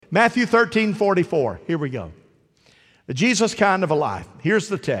Matthew 13:44. Here we go. The Jesus kind of a life. Here's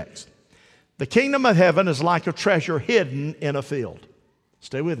the text. The kingdom of heaven is like a treasure hidden in a field.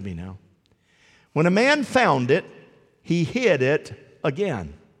 Stay with me now. When a man found it, he hid it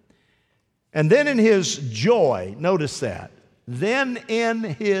again. And then in his joy, notice that, then in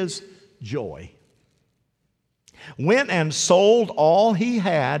his joy, went and sold all he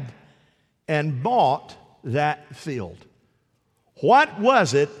had and bought that field. What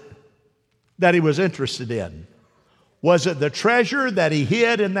was it that he was interested in? Was it the treasure that he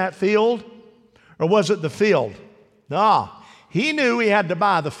hid in that field? Or was it the field? No, he knew he had to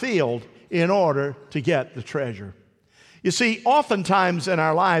buy the field in order to get the treasure. You see, oftentimes in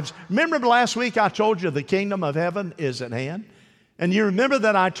our lives, remember last week I told you the kingdom of heaven is at hand? And you remember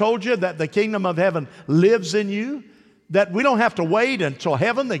that I told you that the kingdom of heaven lives in you? That we don't have to wait until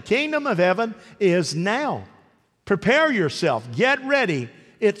heaven. The kingdom of heaven is now. Prepare yourself. Get ready.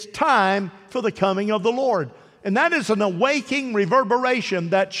 It's time for the coming of the Lord. And that is an awaking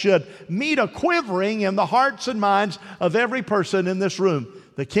reverberation that should meet a quivering in the hearts and minds of every person in this room.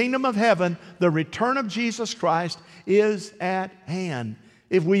 The kingdom of heaven, the return of Jesus Christ, is at hand.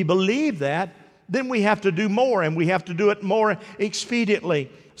 If we believe that, then we have to do more, and we have to do it more expediently.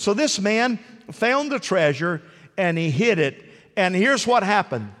 So this man found the treasure and he hid it. And here's what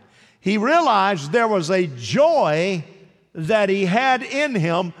happened. He realized there was a joy that he had in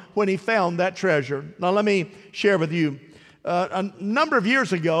him when he found that treasure. Now let me share with you. A number of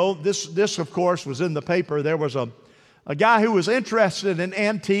years ago, this of course was in the paper. There was a guy who was interested in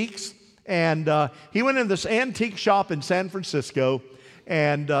antiques, and he went in this antique shop in San Francisco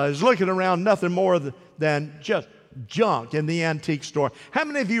and was looking around, nothing more than just junk in the antique store. How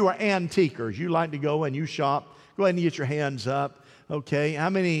many of you are antiquers? You like to go and you shop? Go ahead and get your hands up. Okay. How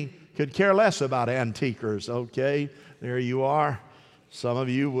many could care less about antiquers? Okay. There you are. Some of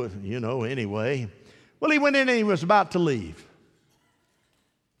you would, anyway. Well, he went in and he was about to leave.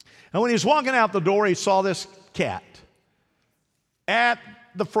 And when he was walking out the door, he saw this cat at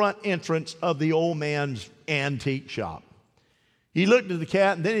the front entrance of the old man's antique shop. He looked at the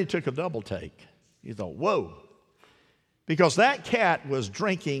cat and then he took a double take. He thought, whoa. Because that cat was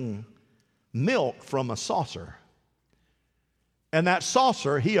drinking milk from a saucer. And that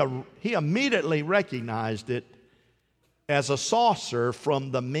saucer, he immediately recognized it as a saucer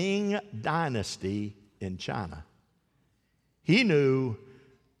from the Ming Dynasty in China. He knew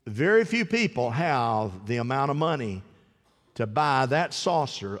very few people have the amount of money to buy that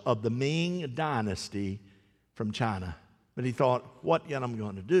saucer of the Ming Dynasty from China. But he thought, what am I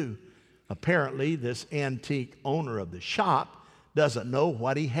going to do? Apparently, this antique owner of the shop doesn't know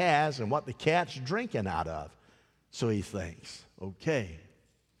what he has and what the cat's drinking out of. So he thinks, okay.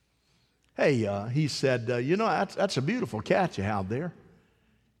 Hey, he said, that's a beautiful cat you have there.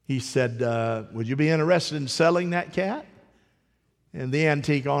 He said, would you be interested in selling that cat? And the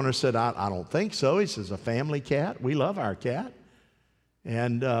antique owner said, I don't think so. He says, a family cat. We love our cat.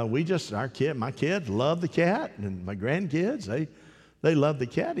 And my kids love the cat, and my grandkids, they love the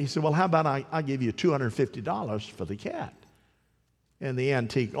cat. He said, well, how about I give you $250 for the cat? And the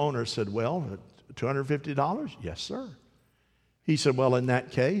antique owner said, well, $250? Yes, sir. He said, well, in that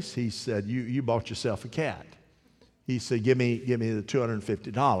case, he said, you bought yourself a cat. He said, give me the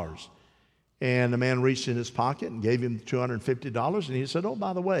 $250. And the man reached in his pocket and gave him the $250. And he said, oh,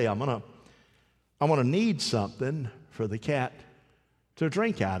 by the way, I'm gonna need something for the cat to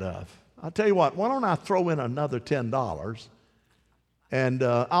drink out of. I'll tell you what, why don't I throw in another $10 and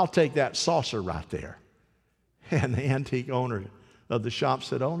I'll take that saucer right there. And the antique owner of the shop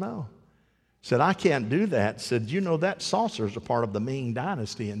said, oh, no. Said, I can't do that. Said, that saucer is a part of the Ming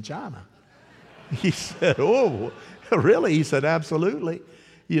Dynasty in China. He said, oh, really? He said, absolutely.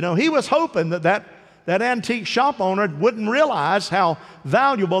 He was hoping that antique shop owner wouldn't realize how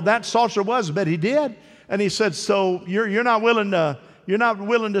valuable that saucer was, but he did. And he said, so you're not willing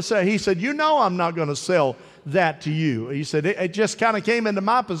to say. He said, I'm not going to sell that to you. He said, it just kind of came into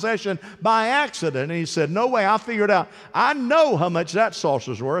my possession by accident. And he said, no way, I figured out. I know how much that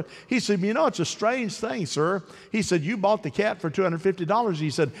saucer's worth. He said, it's a strange thing, sir. He said, you bought the cat for $250. He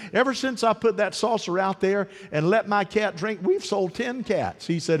said, ever since I put that saucer out there and let my cat drink, we've sold 10 cats.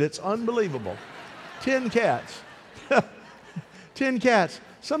 He said, it's unbelievable. 10 cats. 10 cats.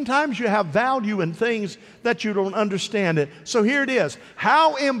 Sometimes you have value in things that you don't understand it. So here it is.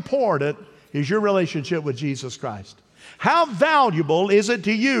 How important is your relationship with Jesus Christ? How valuable is it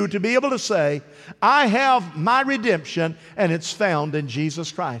to you to be able to say, I have my redemption and it's found in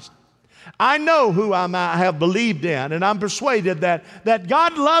Jesus Christ? I know who I have believed in, and I'm persuaded that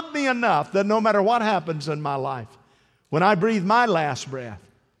God loved me enough that no matter what happens in my life, when I breathe my last breath,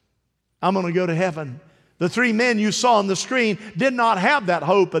 I'm going to go to heaven. The three men you saw on the screen did not have that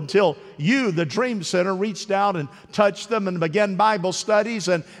hope until you, the Dream Center, reached out and touched them and began Bible studies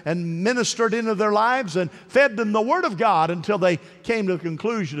and ministered into their lives and fed them the Word of God until they came to the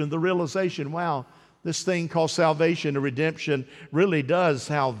conclusion and the realization, wow, this thing called salvation or redemption really does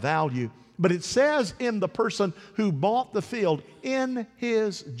have value. But it says in the person who bought the field, in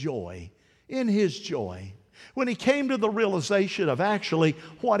his joy, in his joy. When he came to the realization of actually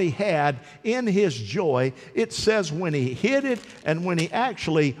what he had in his joy, it says when he hid it and when he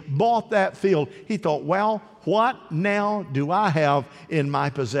actually bought that field, he thought, well, what now do I have in my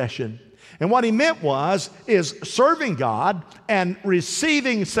possession? And what he meant is serving God and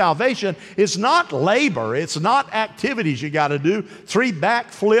receiving salvation is not labor. It's not activities you got to do. 3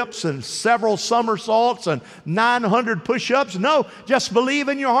 backflips and several somersaults and 900 push-ups. No, just believe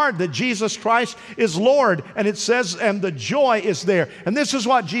in your heart that Jesus Christ is Lord. And it says, and the joy is there. And this is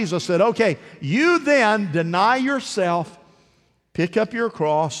what Jesus said. Okay, you then deny yourself, pick up your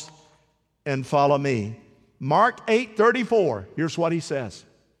cross, and follow me. Mark 8:34. Here's what he says.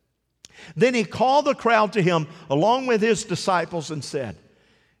 Then he called the crowd to him along with his disciples and said,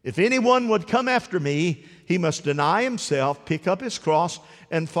 if anyone would come after me, he must deny himself, pick up his cross,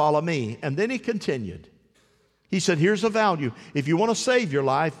 and follow me. And then he continued. He said, here's the value. If you want to save your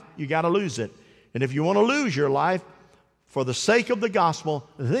life, you got to lose it. And if you want to lose your life for the sake of the gospel,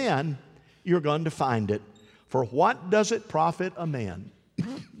 then you're going to find it. For what does it profit a man?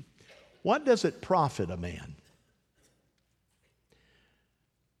 What does it profit a man?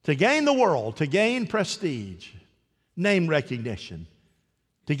 To gain the world, to gain prestige, name recognition,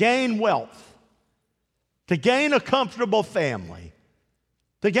 to gain wealth, to gain a comfortable family,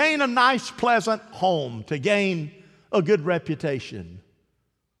 to gain a nice, pleasant home, to gain a good reputation.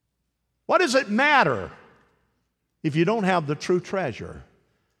 What does it matter if you don't have the true treasure?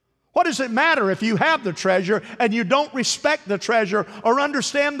 What does it matter if you have the treasure and you don't respect the treasure or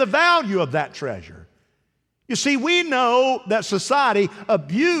understand the value of that treasure? You see, we know that society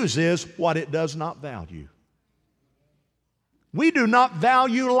abuses what it does not value. We do not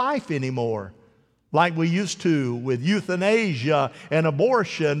value life anymore like we used to with euthanasia and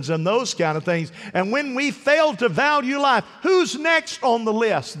abortions and those kind of things. And when we fail to value life, who's next on the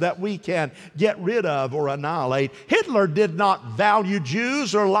list that we can get rid of or annihilate? Hitler did not value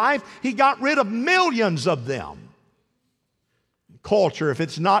Jews or life. He got rid of millions of them. Culture, if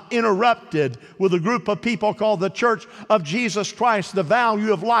it's not interrupted with a group of people called the Church of Jesus Christ, the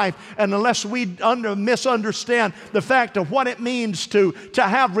value of life, and unless we misunderstand the fact of what it means to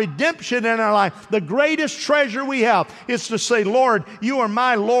have redemption in our life, the greatest treasure we have is to say, Lord, you are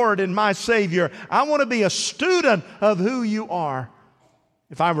my Lord and my Savior. I want to be a student of who you are.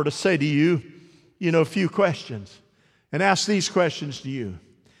 If I were to say to you, a few questions, and ask these questions to you.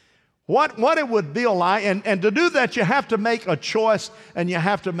 What it would be like, and to do that you have to make a choice and you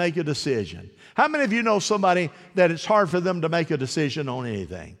have to make a decision. How many of you know somebody that it's hard for them to make a decision on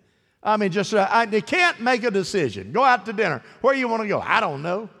anything? I mean, they can't make a decision. Go out to dinner. Where do you want to go? I don't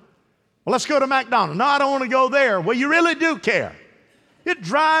know. Well, let's go to McDonald's. No, I don't want to go there. Well, you really do care. It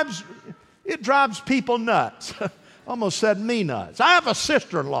drives people nuts. Almost said me nuts. I have a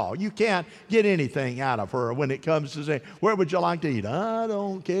sister-in-law. You can't get anything out of her when it comes to saying, where would you like to eat? I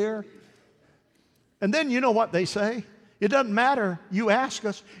don't care. And then you know what they say? It doesn't matter. You ask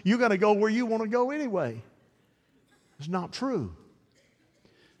us. You're going to go where you want to go anyway. It's not true.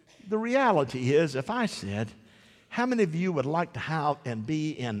 The reality is, if I said, how many of you would like to have and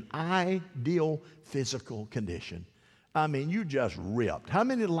be in ideal physical condition? I mean, you just ripped. How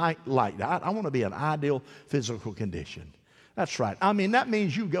many like that? I want to be in ideal physical condition. That's right. I mean, that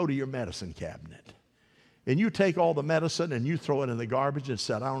means you go to your medicine cabinet and you take all the medicine and you throw it in the garbage and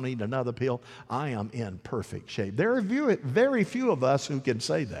said, I don't need another pill. I am in perfect shape. There are very few of us who can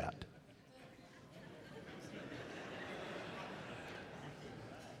say that.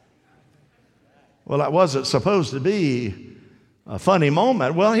 Well, that wasn't supposed to be a funny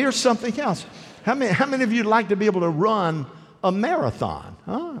moment. Well, here's something else. How many of you like to be able to run a marathon?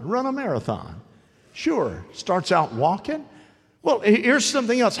 Run a marathon. Sure. Starts out walking. Well, here's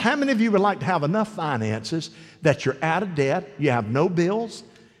something else. How many of you would like to have enough finances that you're out of debt, you have no bills,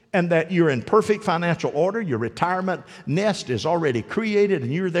 and that you're in perfect financial order, your retirement nest is already created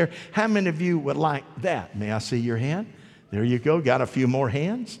and you're there? How many of you would like that? May I see your hand? There you go. Got a few more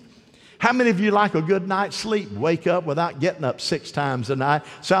hands. How many of you like a good night's sleep? Wake up without getting up 6 times a night.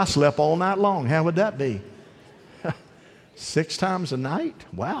 So I slept all night long. How would that be? 6 times a night?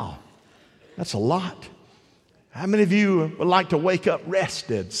 Wow. That's a lot. How many of you would like to wake up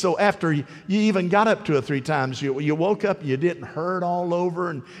rested? So after you even got up 2 or 3 times, you woke up, you didn't hurt all over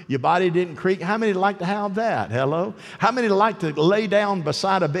and your body didn't creak. How many like to have that? Hello? How many like to lay down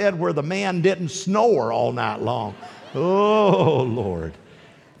beside a bed where the man didn't snore all night long? Oh, Lord.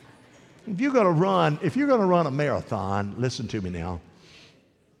 If you're going to run a marathon, listen to me now.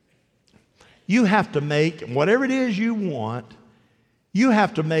 You have to make whatever it is you want. You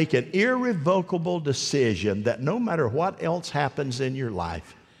have to make an irrevocable decision that no matter what else happens in your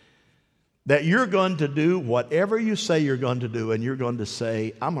life, that you're going to do whatever you say you're going to do, and you're going to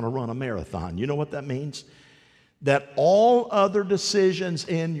say, I'm going to run a marathon. You know what that means? That all other decisions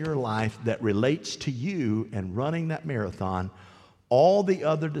in your life that relates to you and running that marathon, all the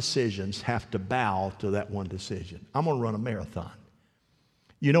other decisions have to bow to that one decision. I'm going to run a marathon.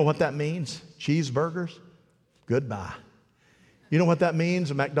 You know what that means? Cheeseburgers? Goodbye. You know what that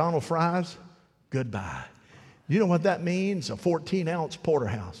means? A McDonald's fries? Goodbye. You know what that means? A 14-ounce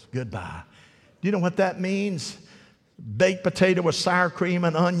porterhouse? Goodbye. You know what that means? Baked potato with sour cream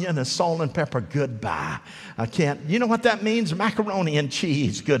and onion and salt and pepper? Goodbye. I can't. You know what that means? Macaroni and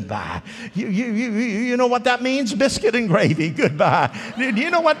cheese? Goodbye. You know what that means? Biscuit and gravy? Goodbye. You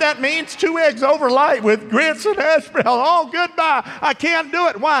know what that means? 2 eggs over light with grits and hash browns? Oh, goodbye. I can't do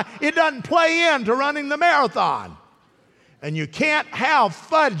it. Why? It doesn't play into running the marathon. And you can't have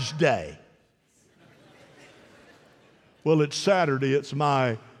fudge day. Well, it's Saturday, it's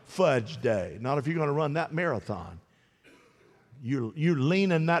my fudge day. Not if you're going to run that marathon. You're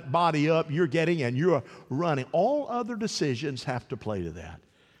leaning that body up, you're running. All other decisions have to play to that.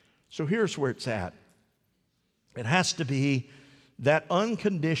 So here's where it's at. It has to be that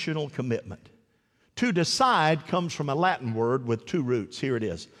unconditional commitment. To decide comes from a Latin word with 2 roots. Here it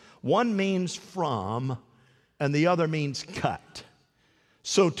is. One means from, and the other means cut.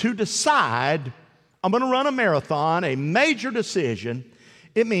 So to decide, I'm going to run a marathon, a major decision,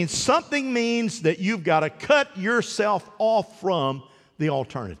 it means something means that you've got to cut yourself off from the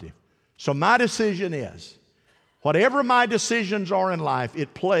alternative. So my decision is, whatever my decisions are in life,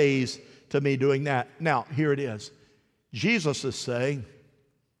 it plays to me doing that. Now, here it is. Jesus is saying,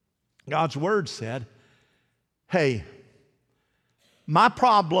 God's Word said, hey, my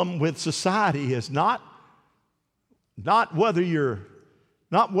problem with society is not whether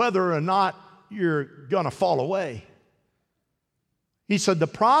or not you're going to fall away. He said the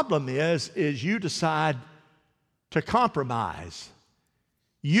problem is you decide to compromise.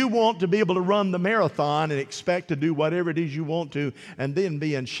 You want to be able to run the marathon and expect to do whatever it is you want to and then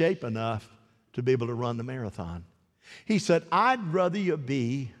be in shape enough to be able to run the marathon. He said, I'd rather you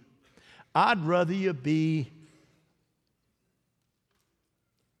be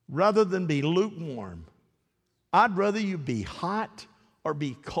rather than be lukewarm, I'd rather you be hot or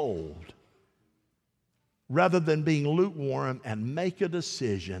be cold, rather than being lukewarm and make a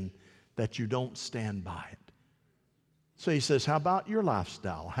decision that you don't stand by it. So he says, how about your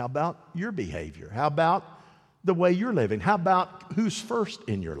lifestyle? How about your behavior? How about the way you're living? How about who's first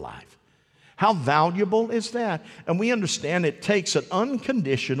in your life? How valuable is that? And we understand it takes an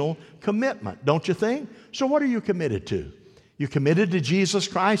unconditional commitment, don't you think? So what are you committed to? You're committed to Jesus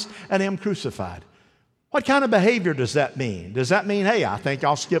Christ and Him crucified. What kind of behavior does that mean? Does that mean, hey, I think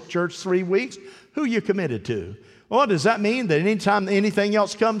I'll skip church 3 weeks? Who are you committed to? Well, does that mean that anytime anything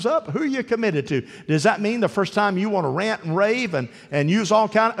else comes up, who are you committed to? Does that mean the first time you want to rant and rave and use all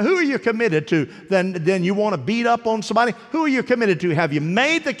kind of, who are you committed to? Then you want to beat up on somebody? Who are you committed to? Have you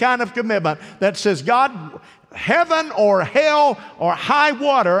made the kind of commitment that says, God, heaven or hell or high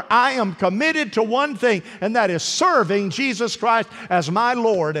water, I am committed to one thing, and that is serving Jesus Christ as my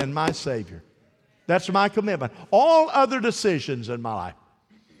Lord and my Savior. That's my commitment. All other decisions in my life.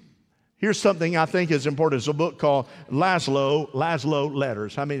 Here's something I think is important. It's a book called Laszlo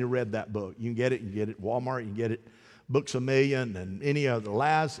Letters. How many read that book? You can get it. You can get it at Walmart. You can get it Books A Million and any other.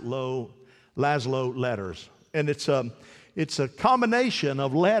 Laszlo Letters. And it's a combination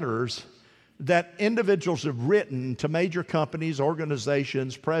of letters that individuals have written to major companies,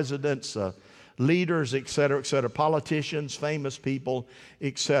 organizations, presidents, leaders, et cetera, politicians, famous people,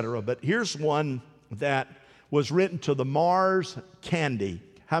 et cetera. But here's one that was written to the Mars Candy.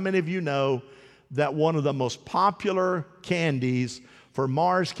 How many of you know that one of the most popular candies for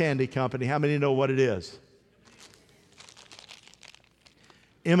Mars Candy Company, how many know what it is?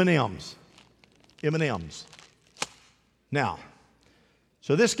 M&M's. M&M's. Now,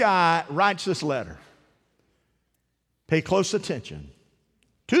 so this guy writes this letter. Pay close attention.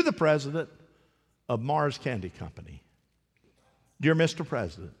 To the president of Mars Candy Company. Dear Mr.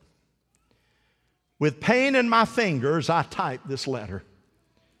 President, with pain in my fingers, I type this letter.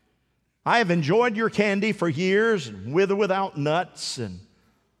 I have enjoyed your candy for years, with or without nuts, and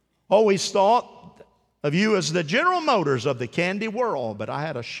always thought of you as the General Motors of the candy world. But I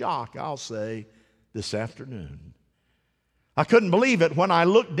had a shock, I'll say, this afternoon. I couldn't believe it when I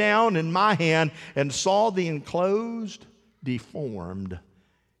looked down in my hand and saw the enclosed, deformed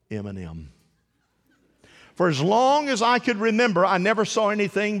M&M. For as long as I could remember, I never saw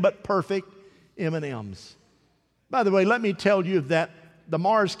anything but perfect M&Ms. By the way, let me tell you that the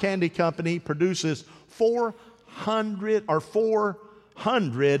Mars Candy Company produces 400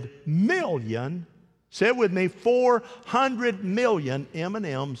 million, say it with me, 400 million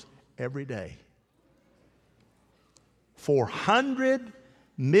M&Ms every day. 400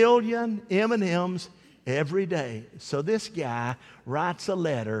 million M&Ms every day. So this guy writes a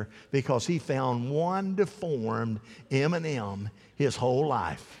letter because he found one deformed M&M his whole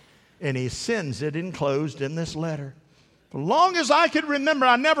life. And he sends it enclosed in this letter. As long as I could remember,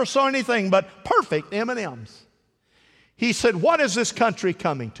 I never saw anything but perfect M&Ms. He said, what is this country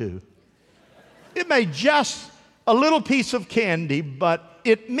coming to? It may just a little piece of candy, but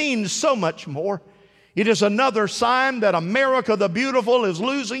it means so much more. It is another sign that America the Beautiful is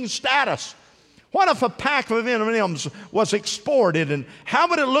losing status. What if a pack of M&Ms was exported, and how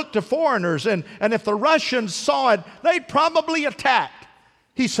would it look to foreigners? And if the Russians saw it, they'd probably attack.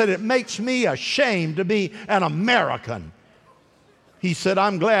 He said, it makes me ashamed to be an American. He said,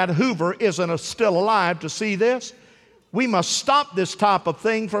 I'm glad Hoover isn't still alive to see this. We must stop this type of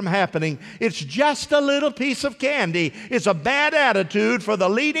thing from happening. It's just a little piece of candy. It's a bad attitude for the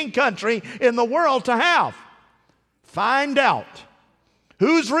leading country in the world to have. Find out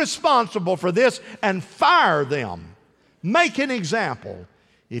who's responsible for this and fire them. Make an example.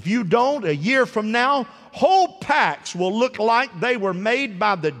 If you don't, a year from now, whole packs will look like they were made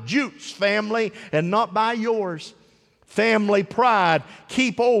by the Jutes family and not by yours. Family pride,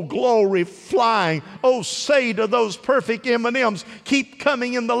 keep Old Glory flying. Oh, say to those perfect M&Ms, keep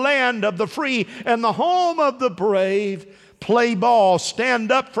coming in the land of the free and the home of the brave. Play ball,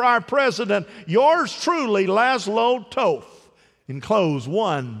 stand up for our president. Yours truly, Laszlo Toth. Enclose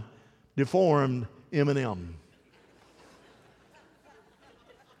one deformed M&M.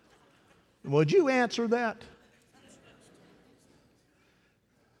 Would you answer that?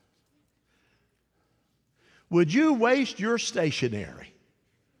 Would you waste your stationery?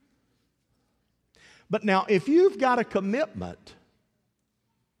 But now, if you've got a commitment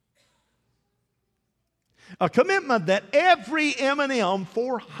that every M&M,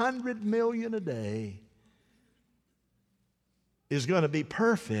 400 million a day, is going to be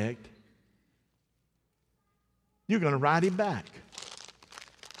perfect, you're going to write him back.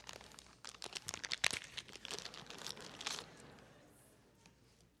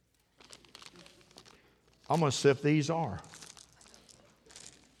 I'm going to see if these are.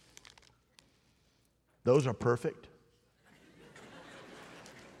 Those are perfect.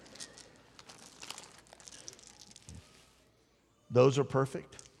 Those are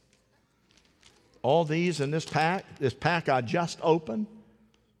perfect. All these in this pack I just opened,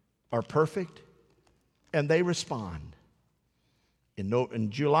 are perfect, and they respond. In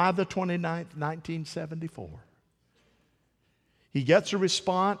July the 29th, 1974, he gets a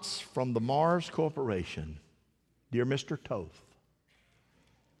response from the Mars Corporation. Dear Mr. Toth,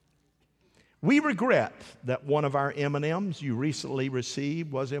 we regret that one of our M&Ms you recently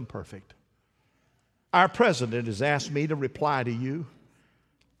received was imperfect. Our president has asked me to reply to you.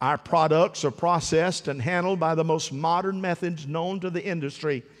 Our products are processed and handled by the most modern methods known to the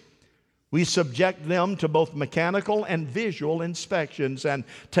industry. We subject them to both mechanical and visual inspections and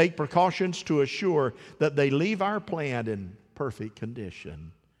take precautions to assure that they leave our plant in perfect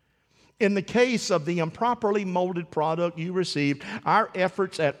condition. In the case of the improperly molded product you received, our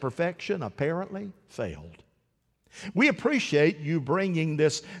efforts at perfection apparently failed. We appreciate you bringing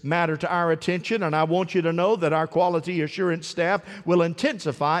this matter to our attention, and I want you to know that our quality assurance staff will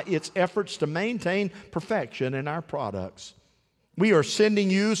intensify its efforts to maintain perfection in our products. We are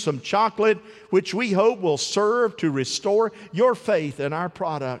sending you some chocolate, which we hope will serve to restore your faith in our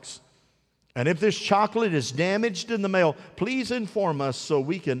products. And if this chocolate is damaged in the mail, please inform us so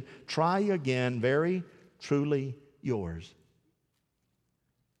we can try again. Very truly yours.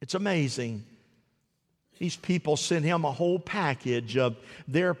 It's amazing. These people sent him a whole package of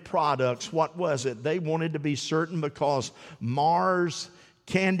their products. What was it? They wanted to be certain because Mars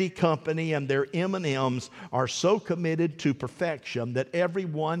candy company and their M&Ms are so committed to perfection that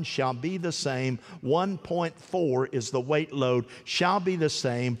everyone shall be the same. 1.4 is the weight load, shall be the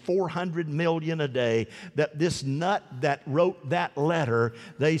same, 400 million a day. That this nut that wrote that letter,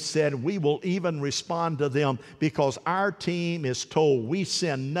 they said, we will even respond to them because our team is told we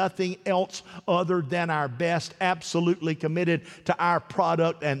send nothing else other than our best, absolutely committed to our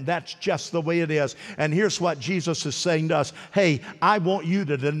product, and that's just the way it is. And here's what Jesus is saying to us. Hey, I want you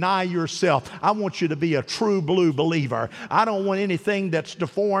to deny yourself. I want you to be a true blue believer. I don't want anything that's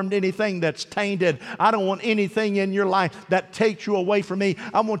deformed, anything that's tainted. I don't want anything in your life that takes you away from me.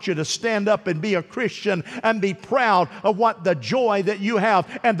 I want you to stand up and be a Christian and be proud of what the joy that you have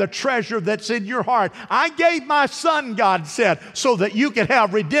and the treasure that's in your heart. I gave my son, God said, so that you could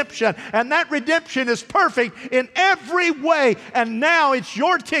have redemption, and that redemption is perfect in every way, and now it's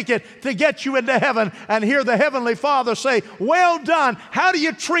your ticket to get you into heaven and hear the Heavenly Father say, well done. How do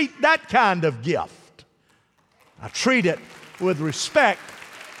you treat that kind of gift? I treat it with respect.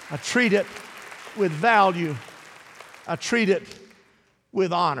 I treat it with value. I treat it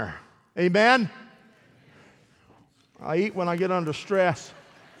with honor. Amen? I eat when I get under stress.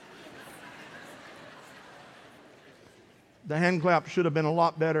 The hand clap should have been a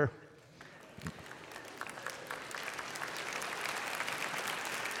lot better.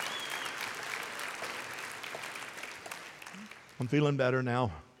 I'm feeling better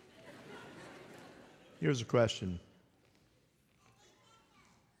now. Here's a question.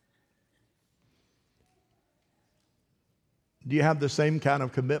 Do you have the same kind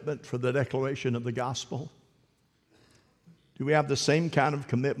of commitment for the declaration of the gospel? Do we have the same kind of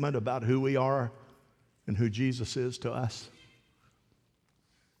commitment about who we are and who Jesus is to us?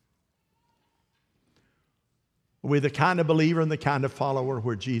 Are we the kind of believer and the kind of follower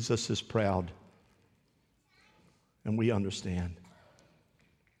where Jesus is proud and we understand?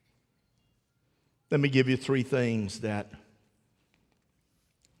 Let me give you 3 things that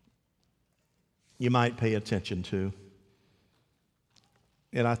you might pay attention to.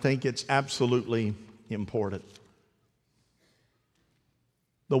 And I think it's absolutely important.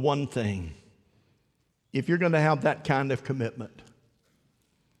 The one thing, if you're going to have that kind of commitment,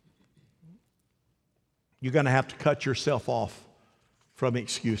 you're going to have to cut yourself off from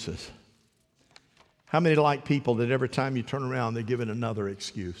excuses. How many like people that every time you turn around, they give it another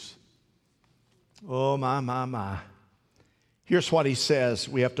excuse? Oh, my. Here's what he says.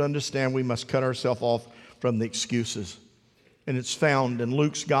 We have to understand we must cut ourselves off from the excuses. And it's found in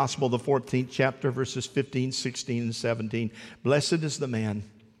Luke's Gospel, the 14th chapter, verses 15, 16, and 17. Blessed is the man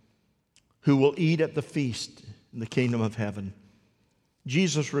who will eat at the feast in the kingdom of heaven.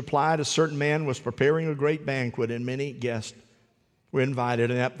 Jesus replied, a certain man was preparing a great banquet, and many guests were invited.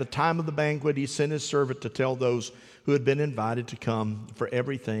 And at the time of the banquet, he sent his servant to tell those who had been invited to come, for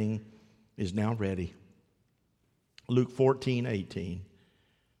everything is now ready. Luke 14, 18.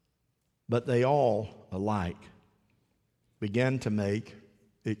 But they all alike began to make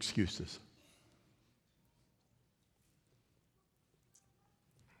excuses.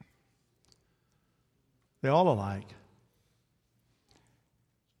 They all alike.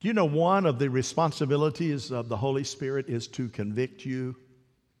 Do you know one of the responsibilities of the Holy Spirit is to convict you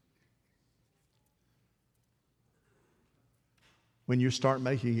when you start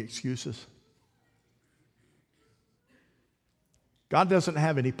making excuses? God doesn't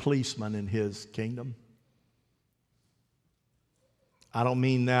have any policemen in His kingdom. I don't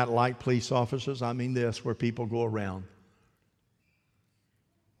mean that like police officers. I mean this, where people go around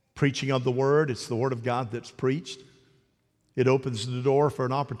preaching of the Word. It's the Word of God that's preached. It opens the door for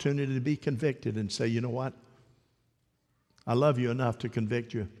an opportunity to be convicted and say, you know what? I love you enough to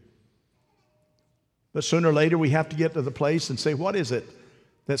convict you. But sooner or later, we have to get to the place and say, what is it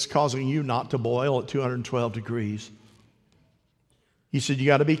that's causing you not to boil at 212 degrees? He said, you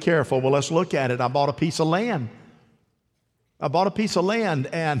got to be careful. Well, let's look at it. I bought a piece of land.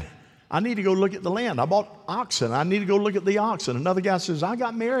 And I need to go look at the land. I bought oxen. I need to go look at the oxen. Another guy says, I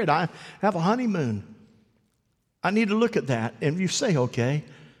got married. I have a honeymoon. I need to look at that. And you say, okay,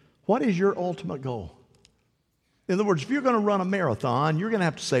 what is your ultimate goal? In other words, if you're going to run a marathon, you're going to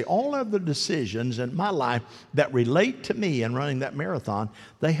have to say all of the decisions in my life that relate to me in running that marathon,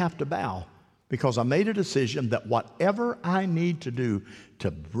 they have to bow. Because I made a decision that whatever I need to do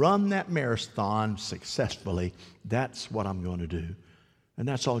to run that marathon successfully, that's what I'm going to do. And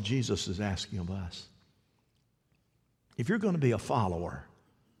that's all Jesus is asking of us. If you're going to be a follower,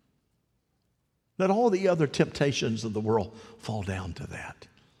 let all the other temptations of the world fall down to that.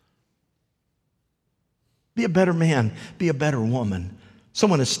 Be a better man. Be a better woman.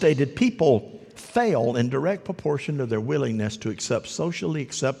 Someone has stated people fail in direct proportion to their willingness to accept socially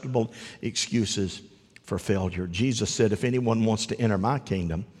acceptable excuses for failure. Jesus said, if anyone wants to enter my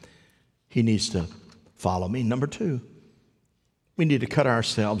kingdom, he needs to follow me. Number two, we need to cut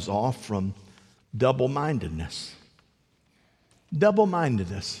ourselves off from double-mindedness.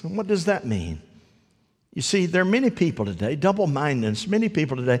 Double-mindedness. And what does that mean? You see, there are many people today, double-mindedness, many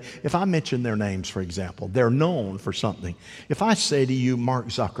people today, if I mention their names, for example, they're known for something. If I say to you, Mark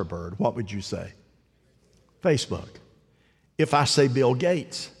Zuckerberg, what would you say? Facebook. If I say Bill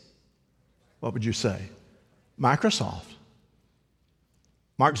Gates, what would you say? Microsoft.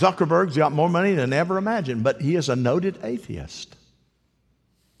 Mark Zuckerberg's got more money than ever imagined, but he is a noted atheist.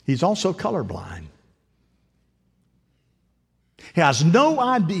 He's also colorblind. He has no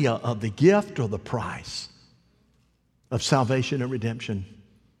idea of the gift or the price of salvation and redemption.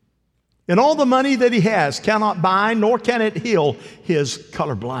 And all the money that he has cannot buy, nor can it heal his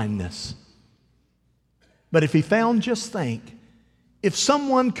colorblindness. But if he found, just think, if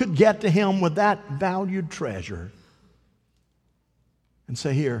someone could get to him with that valued treasure and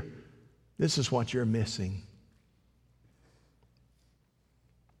say, here, this is what you're missing.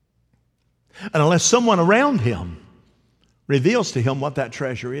 And unless someone around him reveals to him what that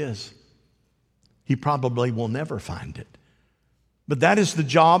treasure is, he probably will never find it. But that is the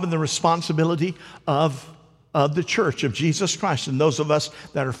job and the responsibility of the church of Jesus Christ and those of us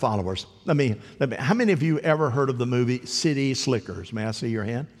that are followers. How many of you ever heard of the movie City Slickers? May I see your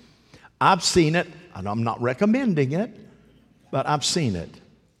hand? I've seen it, and I'm not recommending it, but I've seen it.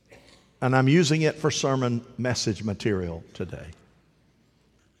 And I'm using it for sermon message material today.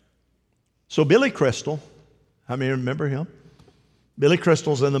 So Billy Crystal, how many remember him? Billy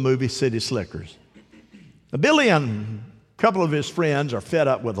Crystal's in the movie City Slickers. Now, Billy and a couple of his friends are fed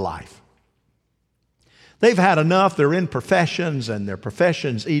up with life. They've had enough. They're in professions, and their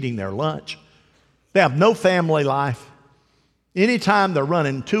profession's eating their lunch. They have no family life. Anytime they're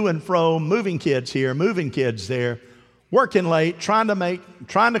running to and fro, moving kids here, moving kids there, working late, trying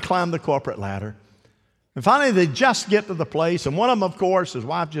to climb the corporate ladder. And finally, they just get to the place, and one of them, of course, his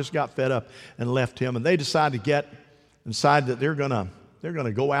wife just got fed up and left him, and they decide that they're going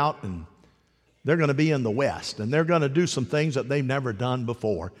to go out and they're going to be in the West, and they're going to do some things that they've never done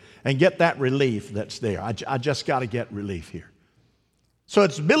before and get that relief that's there. I just got to get relief here. So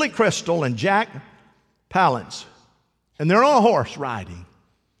it's Billy Crystal and Jack Palance, and they're on a horse riding.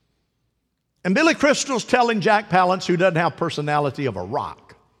 And Billy Crystal's telling Jack Palance, who doesn't have personality of a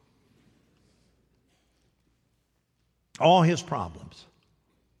rock, all his problems.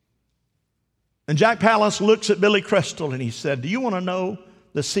 And Jack Palance looks at Billy Crystal and he said, do you want to know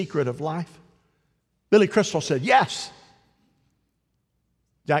the secret of life? Billy Crystal said, yes.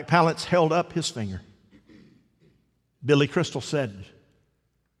 Jack Palance held up his finger. Billy Crystal said,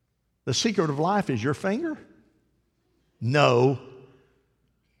 the secret of life is your finger? No.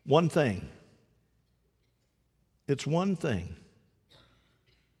 One thing. It's one thing.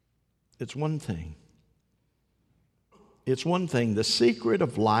 It's one thing. It's one thing. The secret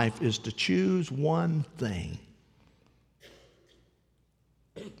of life is to choose one thing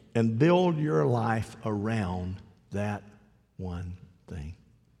and build your life around that one thing.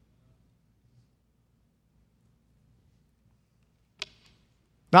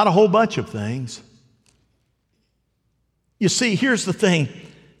 Not a whole bunch of things. You see, here's the thing.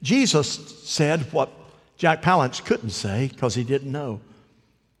 Jesus said what Jack Palance couldn't say because he didn't know.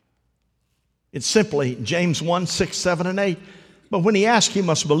 It's simply James 1, 6, 7, and 8. But when he asks, he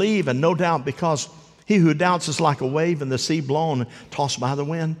must believe and no doubt, because he who doubts is like a wave in the sea blown and tossed by the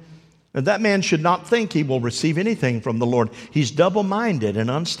wind. And that man should not think he will receive anything from the Lord. He's double-minded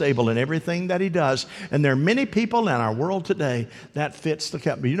and unstable in everything that he does. And there are many people in our world today that fits the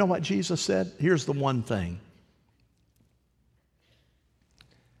category. You know what Jesus said? Here's the one thing.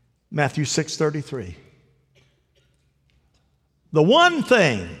 Matthew 6:33. The one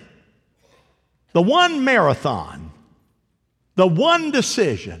thing, the one marathon, the one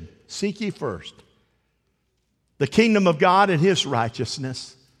decision, seek ye first the kingdom of God and his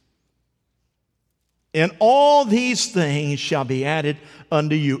righteousness, and all these things shall be added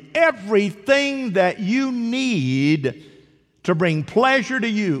unto you. Everything that you need to bring pleasure to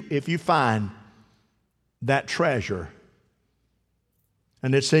you, if you find that treasure,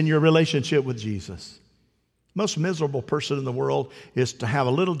 and it's in your relationship with Jesus. Most miserable person in the world is to have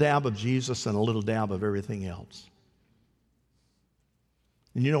a little dab of Jesus and a little dab of everything else.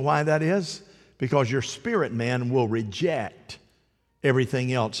 And you know why that is? Because your spirit man will reject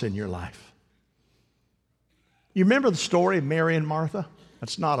everything else in your life. You remember the story of Mary and Martha?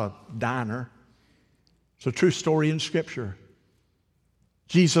 That's not a diner. It's a true story in Scripture.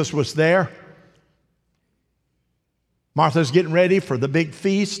 Jesus was there. Martha's getting ready for the big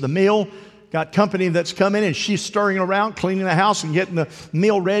feast, the meal. Got company that's coming, and she's stirring around, cleaning the house and getting the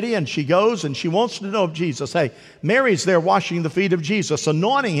meal ready, and she goes and she wants to know of Jesus. Hey, Mary's there washing the feet of Jesus,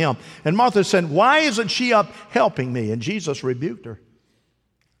 anointing him. And Martha said, why isn't she up helping me? And Jesus rebuked her.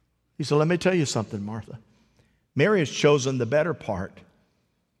 He said, let me tell you something, Martha. Mary has chosen the better part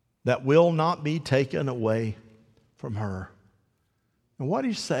that will not be taken away from her. And what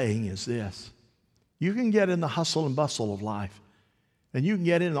he's saying is this. You can get in the hustle and bustle of life, and you can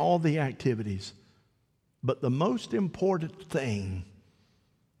get in all the activities. But the most important thing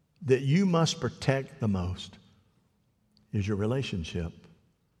that you must protect the most is your relationship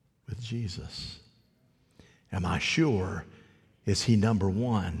with Jesus. Am I sure? Is he number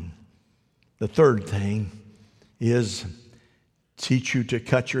one? The third thing is teach you to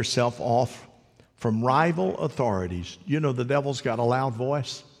cut yourself off from rival authorities. You know the devil's got a loud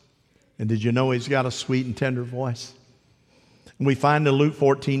voice. And did you know he's got a sweet and tender voice? We find in Luke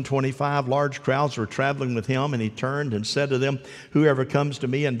 14:25, large crowds were traveling with him, and he turned and said to them, whoever comes to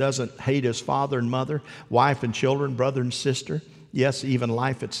me and doesn't hate his father and mother, wife and children, brother and sister, yes, even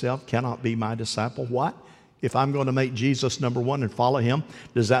life itself, cannot be my disciple. What? If I'm going to make Jesus number one and follow him,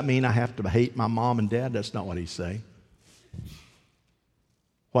 does that mean I have to hate my mom and dad? That's not what he's saying.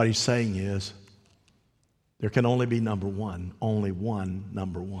 What he's saying is, there can only be number one, only one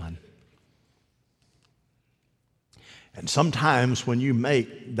number one. And sometimes when you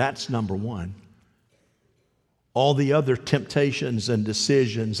make that's number one, all the other temptations and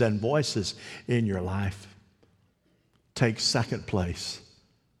decisions and voices in your life take second place.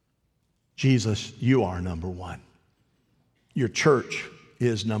 Jesus, you are number one. Your church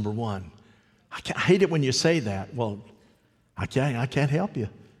is number one. I hate it when you say that. Well, I can't help you.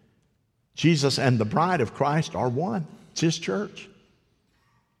 Jesus and the bride of Christ are one. It's his church.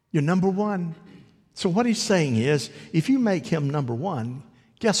 You're number one. So what he's saying is, if you make him number one,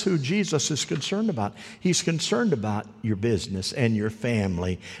 guess who Jesus is concerned about? He's concerned about your business and your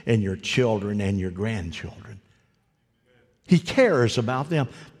family and your children and your grandchildren. He cares about them.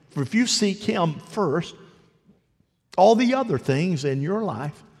 For if you seek him first, all the other things in your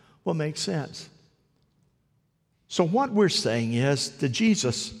life will make sense. So what we're saying is the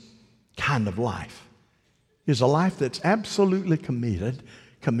Jesus kind of life is a life that's absolutely committed,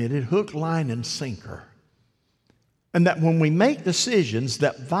 hook, line, and sinker. And that when we make decisions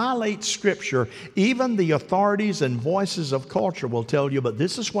that violate Scripture, even the authorities and voices of culture will tell you, but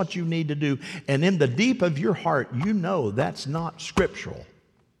this is what you need to do. And in the deep of your heart, you know that's not scriptural.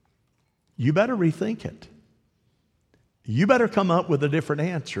 You better rethink it. You better come up with a different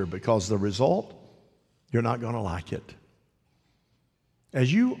answer, because the result, you're not going to like it.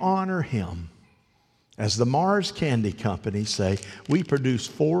 As you honor him, as the Mars Candy Company say, we produce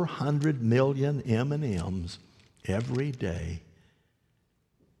 400 million M&Ms every day.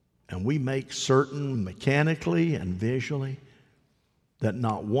 And we make certain mechanically and visually that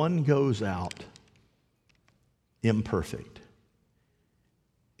not one goes out imperfect.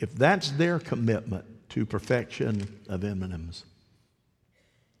 If that's their commitment to perfection of M&Ms,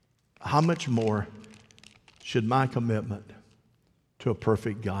 how much more should my commitment to a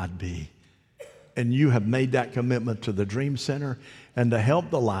perfect God be? And you have made that commitment to the Dream Center and to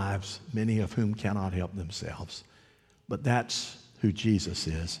help the lives, many of whom cannot help themselves. But that's who Jesus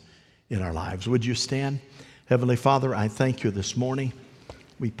is in our lives. Would you stand? Heavenly Father, I thank you this morning.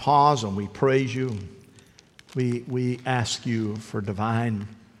 We pause and we praise you. We ask you for divine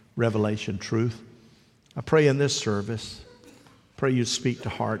revelation truth. I pray in this service, pray you speak to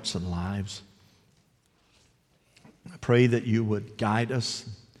hearts and lives. I pray that you would guide us.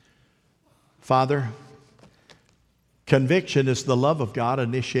 Father, conviction is the love of God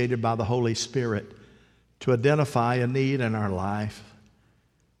initiated by the Holy Spirit to identify a need in our life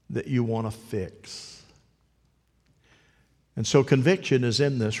that you want to fix. And so conviction is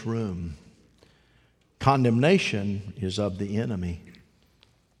in this room. Condemnation is of the enemy.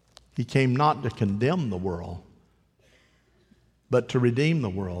 He came not to condemn the world, but to redeem the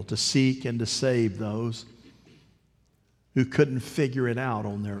world, to seek and to save those who couldn't figure it out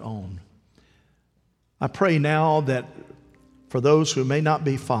on their own. I pray now that for those who may not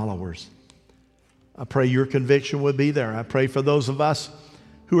be followers, I pray your conviction would be there. I pray for those of us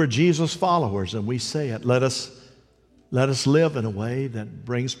who are Jesus followers, and we say it, let us live in a way that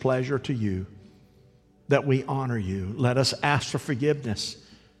brings pleasure to you, that we honor you. Let us ask for forgiveness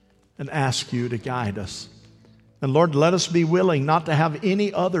and ask you to guide us. And Lord, let us be willing not to have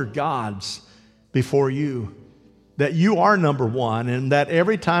any other gods before you, that you are number one, and that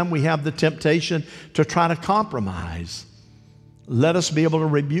every time we have the temptation to try to compromise, let us be able to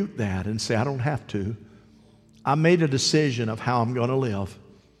rebuke that and say, I don't have to. I made a decision of how I'm going to live.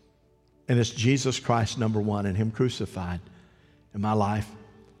 And it's Jesus Christ, number one, and Him crucified in my life.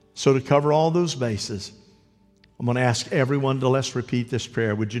 So to cover all those bases, I'm going to ask everyone to let's repeat this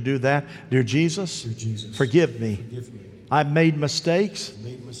prayer. Would you do that? Dear Jesus, forgive me. I've made mistakes.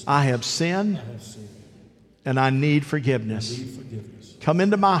 I have sinned. And I need forgiveness. Come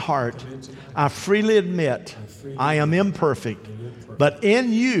into my heart. I freely admit I am imperfect. But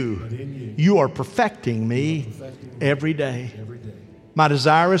in you, you are perfecting me every day. My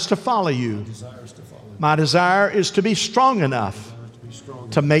desire is to follow you. My desire is to be strong enough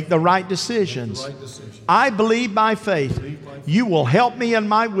to make the right decisions. I believe by faith you will help me in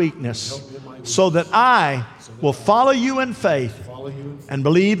my weakness so that I will follow you in faith and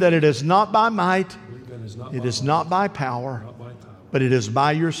believe that it is not by might, it is not by power, but it is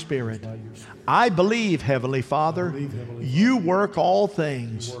by your Spirit. I believe, Heavenly Father, you work all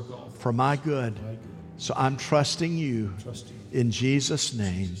things for my good. So I'm trusting you in Jesus'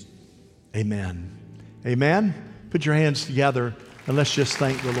 name. Amen. Amen. Put your hands together and let's just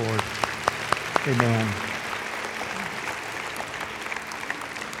thank the Lord. Amen.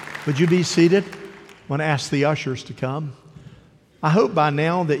 Would you be seated? I want to ask the ushers to come. I hope by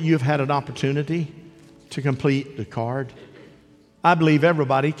now that you've had an opportunity to complete the card. I believe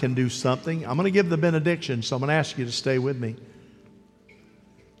everybody can do something. I'm going to give the benediction, so I'm going to ask you to stay with me.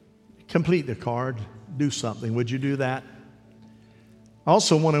 Complete the card. Do something. Would you do that? I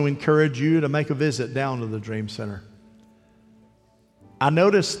also want to encourage you to make a visit down to the Dream Center. I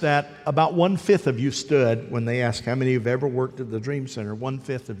noticed that about 1/5 of you stood when they asked how many have ever worked at the Dream Center.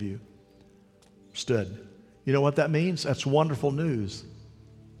 1/5 of you stood. You know what that means? That's wonderful news.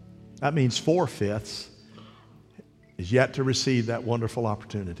 That means 4/5 is yet to receive that wonderful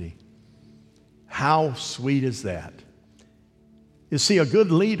opportunity. How sweet is that? You see, a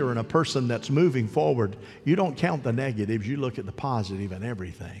good leader and a person that's moving forward, you don't count the negatives, you look at the positive in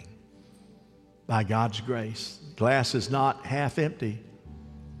everything. By God's grace, glass is not half empty,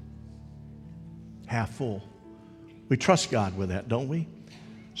 half full. We trust God with that, don't we?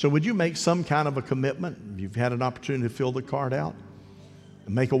 So would you make some kind of a commitment? You've had an opportunity to fill the card out.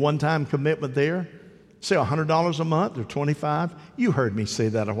 And make a one-time commitment there. Say $100 a month or $25. You heard me say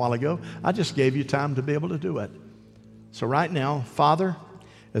that a while ago. I just gave you time to be able to do it. So right now, Father,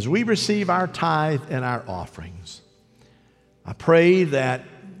 as we receive our tithe and our offerings, I pray that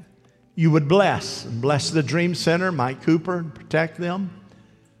you would bless the Dream Center, Mike Cooper, and protect them.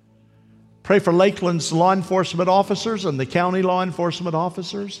 Pray for Lakeland's law enforcement officers and the county law enforcement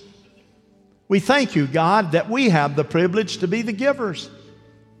officers. We thank you, God, that we have the privilege to be the givers.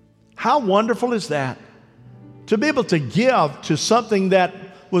 How wonderful is that? To be able to give to something that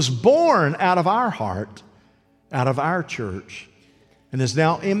was born out of our heart, out of our church, and is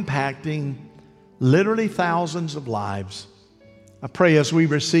now impacting literally thousands of lives. I pray as we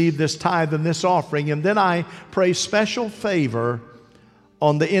receive this tithe and this offering, and then I pray special favor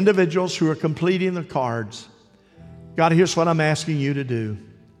on the individuals who are completing the cards. God, here's what I'm asking you to do.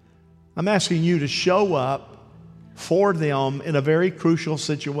 I'm asking you to show up for them in a very crucial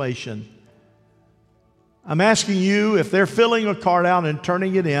situation. I'm asking you, if they're filling a card out and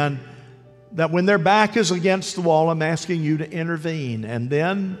turning it in, that when their back is against the wall, I'm asking you to intervene, and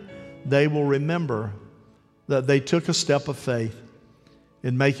then they will remember that they took a step of faith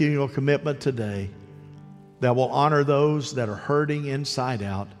in making a commitment today that will honor those that are hurting inside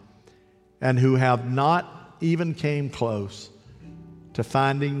out and who have not even came close to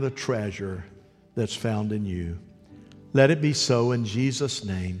finding the treasure that's found in you. Let it be so in Jesus'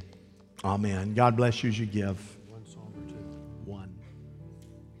 name. Amen. God bless you as you give. One song or two. One.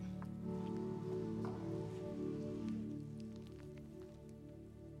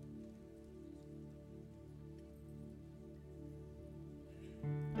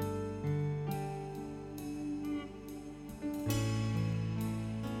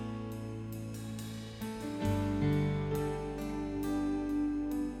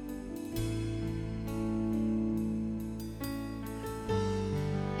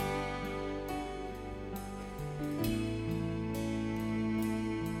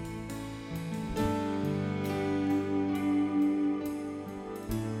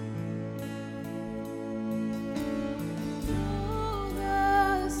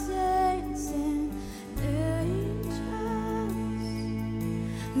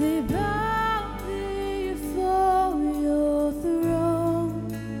 They bow before your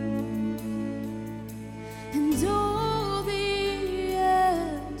throne, and all the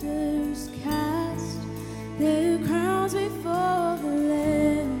elders cast their crowns before the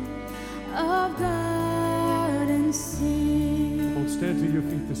Lamb of God and sing. Stand to your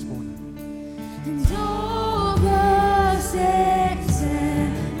feet this morning. And all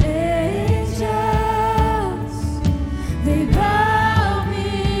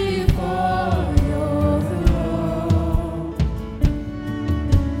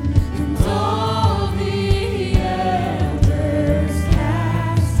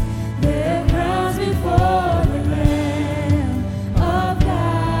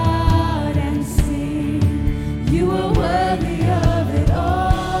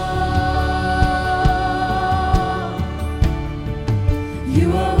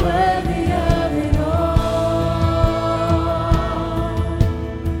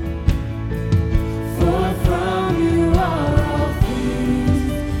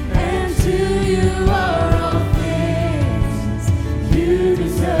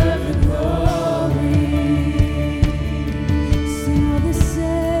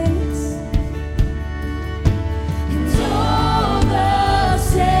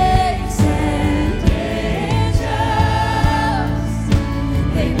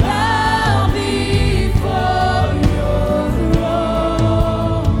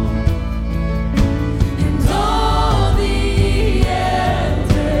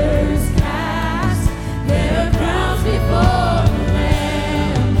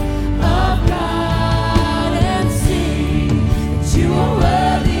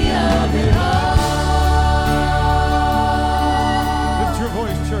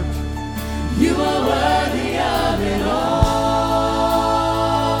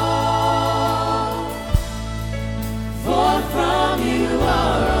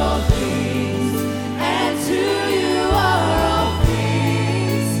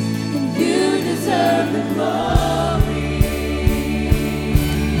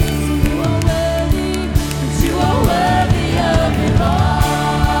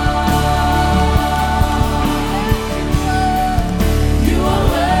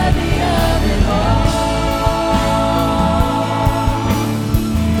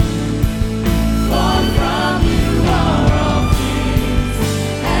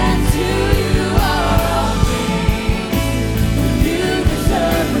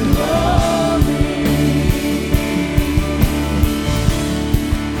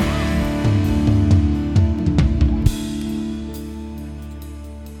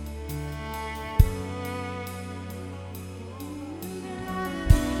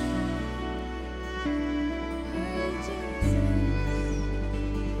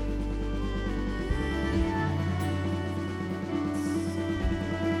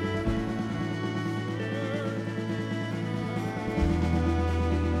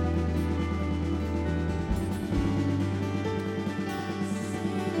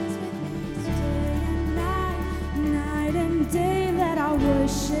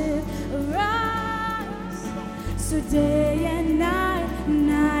worship arise. So day and night,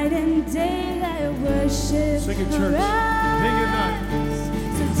 night and day, let worship Sing it, church. arise. Day and night.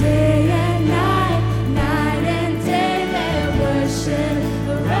 So day and night, night and day, let worship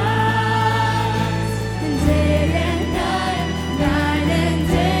arise. And day and night, night and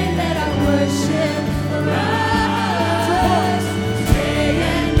day, let our worship arise. Day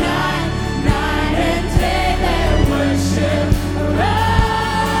and night, night and day, let worship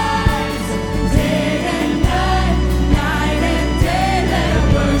arise. Day and night, night and day,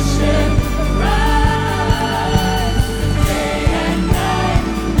 let worship arise. Day and night,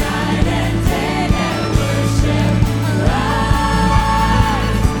 night and day, let worship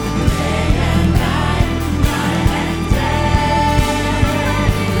arise. Day and night, night and day.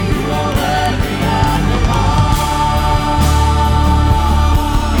 You are worthy of it all.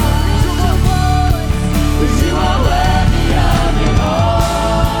 You are worthy of it all.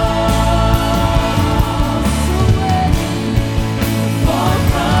 So worthy. For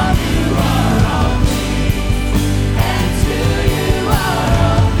from you are all things, and to you are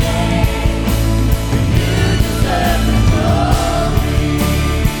all things. You deserve the glory.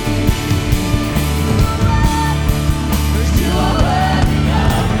 You are worthy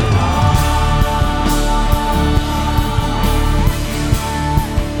of it all.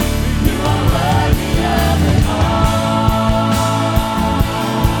 You are worthy of it all.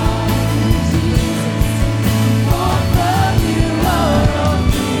 Jesus. For from you are all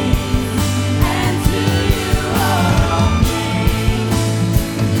things, and to you are all things.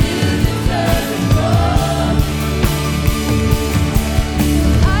 You deserve the glory.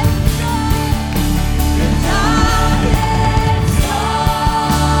 I exalt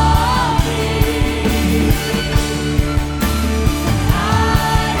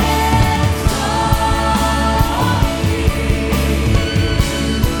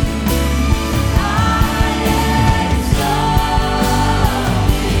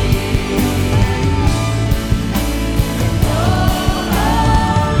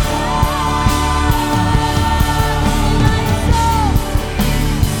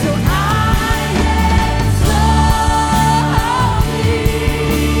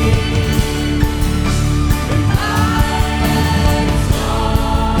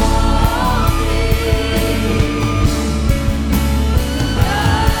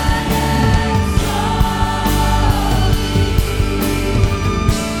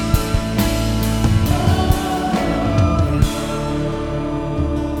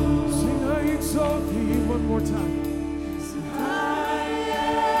Sing, I exalt thee one more time.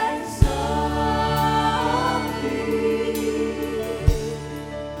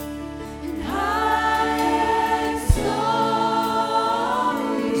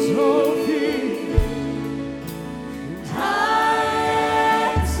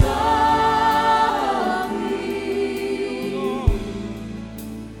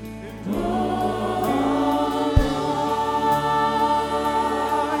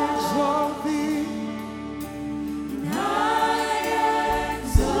 Exalt thee.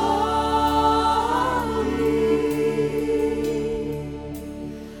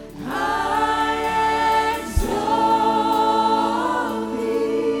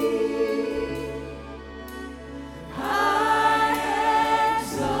 I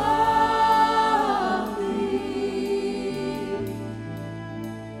exalt thee.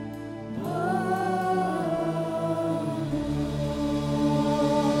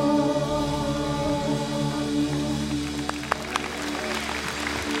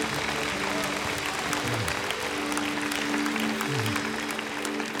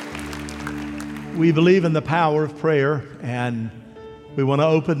 We believe in the power of prayer, and we want to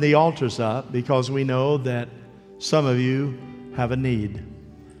open the altars up because we know that some of you have a need.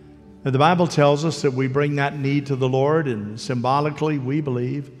 And the Bible tells us that we bring that need to the Lord, and symbolically we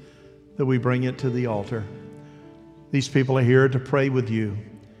believe that we bring it to the altar. These people are here to pray with you.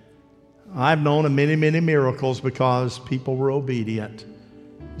 I've known of many, many miracles because people were obedient,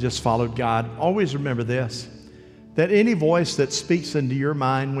 just followed God. Always remember this, that any voice that speaks into your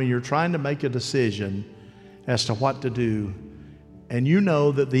mind when you're trying to make a decision as to what to do, and you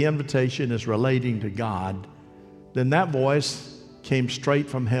know that the invitation is relating to God, then that voice came straight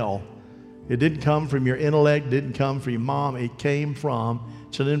from hell. It didn't come from your intellect, didn't come from your mom, it came from,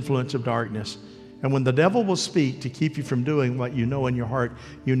 it's an influence of darkness. And when the devil will speak to keep you from doing what you know in your heart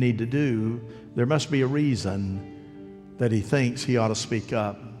you need to do, there must be a reason that he thinks he ought to speak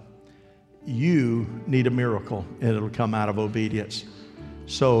up. You need a miracle, and it'll come out of obedience.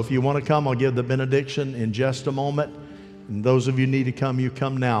 So if you want to come, I'll give the benediction in just a moment. And those of you who need to come, you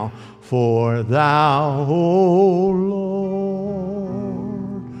come now. For thou, O Lord,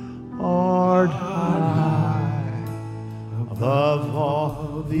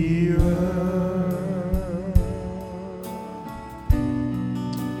 the earth.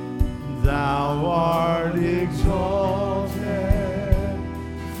 Thou art exalted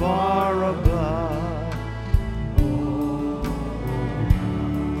far above.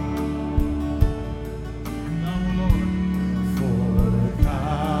 For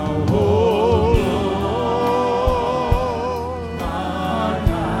thou, O Lord, art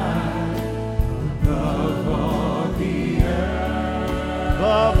high above all the earth,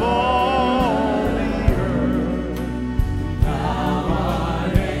 above all the earth. Thou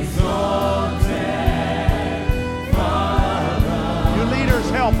art exalted far above. You leaders,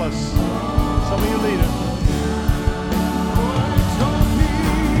 help us. Some of you leaders.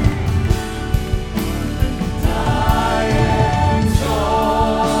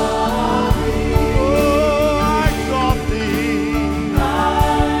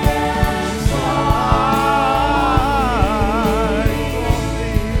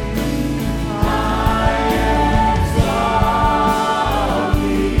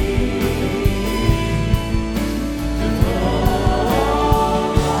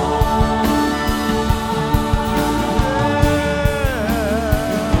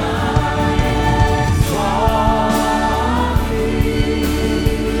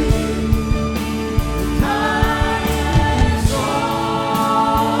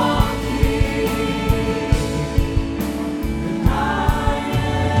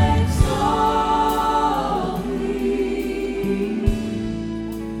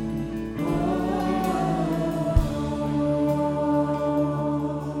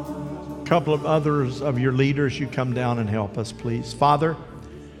 Couple of others of your leaders, you come down and help us, please. Father,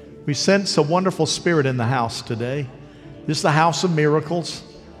 we sense a wonderful spirit in the house today. This is the house of miracles.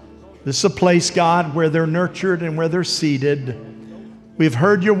 This is a place, God, where they're nurtured and where they're seated. We've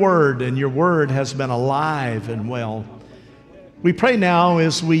heard your word, and your word has been alive and well. We pray now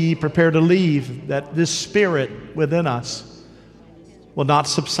as we prepare to leave that this spirit within us will not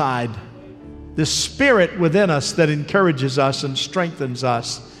subside. This spirit within us that encourages us and strengthens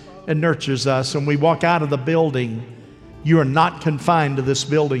us and nurtures us. And we walk out of the building. You are not confined to this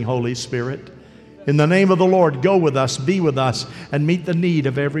building, Holy Spirit. In the name of the Lord, go with us, be with us, and meet the need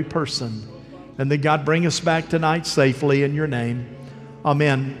of every person. And then God, bring us back tonight safely in your name.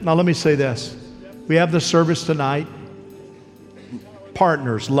 Amen. Now let me say this. We have the service tonight.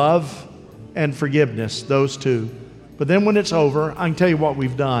 Partners, love and forgiveness, those two. But then when it's over, I can tell you what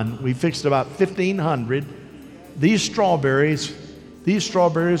we've done. We fixed about 1,500. These strawberries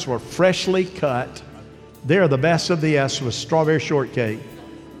were freshly cut. They're the best of the S with strawberry shortcake.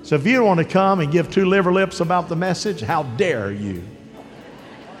 So if you want to come and give two liver lips about the message, how dare you?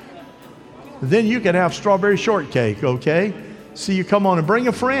 Then you can have strawberry shortcake, okay? So you come on and bring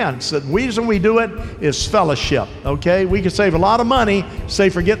a friend. So the reason we do it is fellowship, okay? We can save a lot of money, say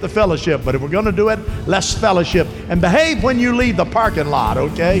forget the fellowship, but if we're going to do it, let's fellowship. And behave when you leave the parking lot,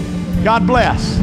 okay? God bless.